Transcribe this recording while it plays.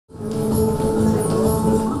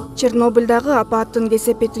Чернобыльдагы апаттын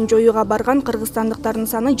кесепетин жоюуга барган кыргызстандыктардын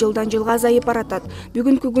саны жылдан жылга азайып баратат.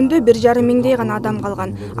 Бүгүнкү күндө 1,5 миңдей гана адам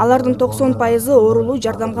калган. Алардын 90% оорулуу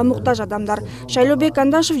жардамга муктаж адамдар. Шайлообек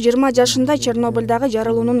Андашев 20 жашында Чернобыльдагы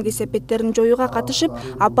жарылуунун кесепеттерин жоюуга катышып,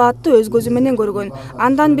 апатты өз көзү менен көргөн.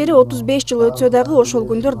 Андан бери 35 жыл өтсө дагы ошол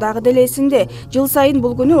күндөр дагы деле эсинде. Жыл сайын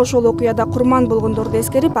бул күнү ошол окуяда курман болгондорду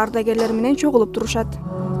эскерип, ардагерлер менен чогулуп турушат.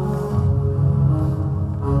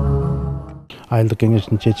 Айылдык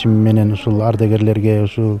кеңештин чечими менен ушул ардагерлерге,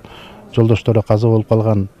 ушул жолдоштору каза болуп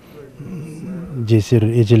калган жесир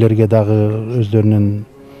эжелерге дагы өздөрүнүн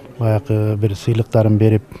баягы бир сыйлыктарын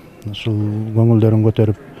берип, ушул көңүлдөрүн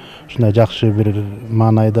көтөрүп, ушундай жакшы бир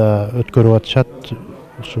маанайда өткөрүп атышат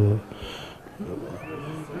ушул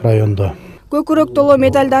райондо. Көкүрөк толо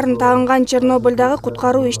медалдарын тагынган Чернобыльдагы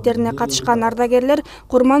куткаруу иштерине катышкан ардагерлер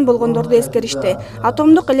курман болгондорду эскеришти.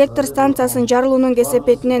 Атомдук электр станциясынын жарылуунун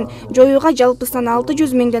кесепетинен жоюуга жалпысынан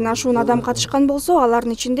 600 миңден ашуун адам катышкан болсо,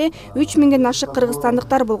 алардын ичинде 3 миңден ашык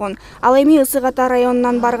кыргызстандыктар болгон. Ал эми Ысык-Ата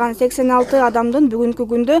районунан барган 86 адамдын бүгүнкү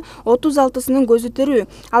күндө 36сынын көзү тирүү.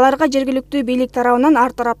 Аларга жергиликтүү бийлик тарабынан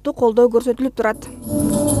ар тараптуу колдоо көрсөтүлүп турат.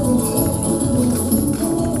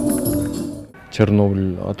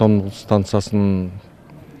 Чернобыль атомдук станциясынын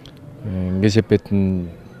кесепетин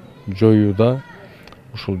жоюуда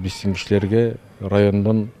ушул биздин кишилерге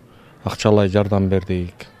райондон акчалай жардам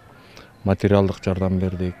бердик, материалдык жардам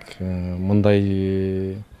бердик.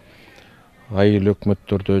 Мындай айыл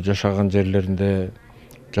өкмөттөрдө жашаган жерлеринде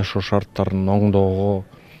жашоо шарттарын оңдоого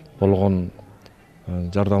болгон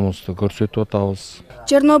жардамыбызды көрсөтүп атабыз.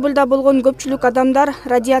 Чернобыльда болгон көпчүлүк адамдар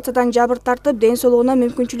радиациядан жабыр тартып, ден соолугуна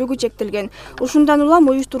мүмкүнчүлүгү чектелген. Ушундан улам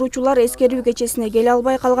уюштуруучулар эскерүү кечесине келе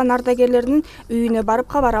албай калган ардагерлердин үйүнө барып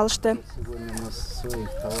кабар алышты.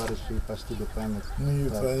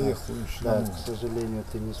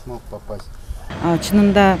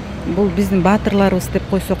 Чынында бул биздин баатырларыбыз деп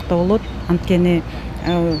койсок да болот. Анткени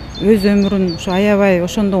өз өмүрүн ушу аябай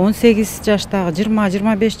ошондо 18 жаштагы,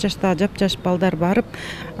 20-25 жаштагы жапжаш балдар барып,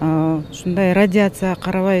 ушундай радиация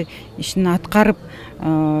карабай ишин аткарып,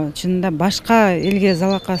 чынында башка элге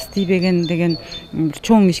залакасы тийбеген деген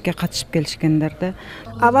чоң ишке катышып келишкендер да.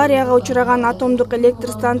 Аварияга учураган атомдук электр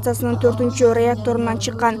станциясынын 4-чү реакторунан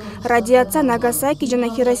чыккан радиация Нагасаки жана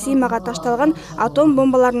Хиросимага ташталган атом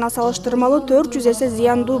бомбаларына салыштырмалуу 400 эсе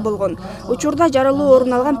зыяндуу болгон. Учурда жарылуу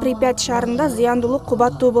орун алган Припять шаарында зыяндуулук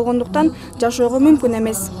кубаттуу болгондуктан жашоого мүмкүн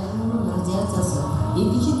эмес.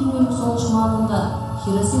 Экинчи дүйнөлүк согуш маалында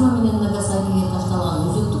Хиросима менен Нагасакиге ташталган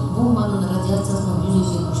өзөктүк бомбанын радиациясынан 100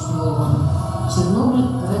 эсе күчтүү болгон. Чернобыль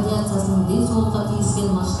радиациясынын ден соолукка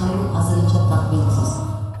тийгизген масштабы азырынча так белгисиз.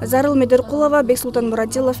 Зарыл Медеркулова, Бексултан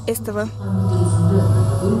Мурадилов, СТВ.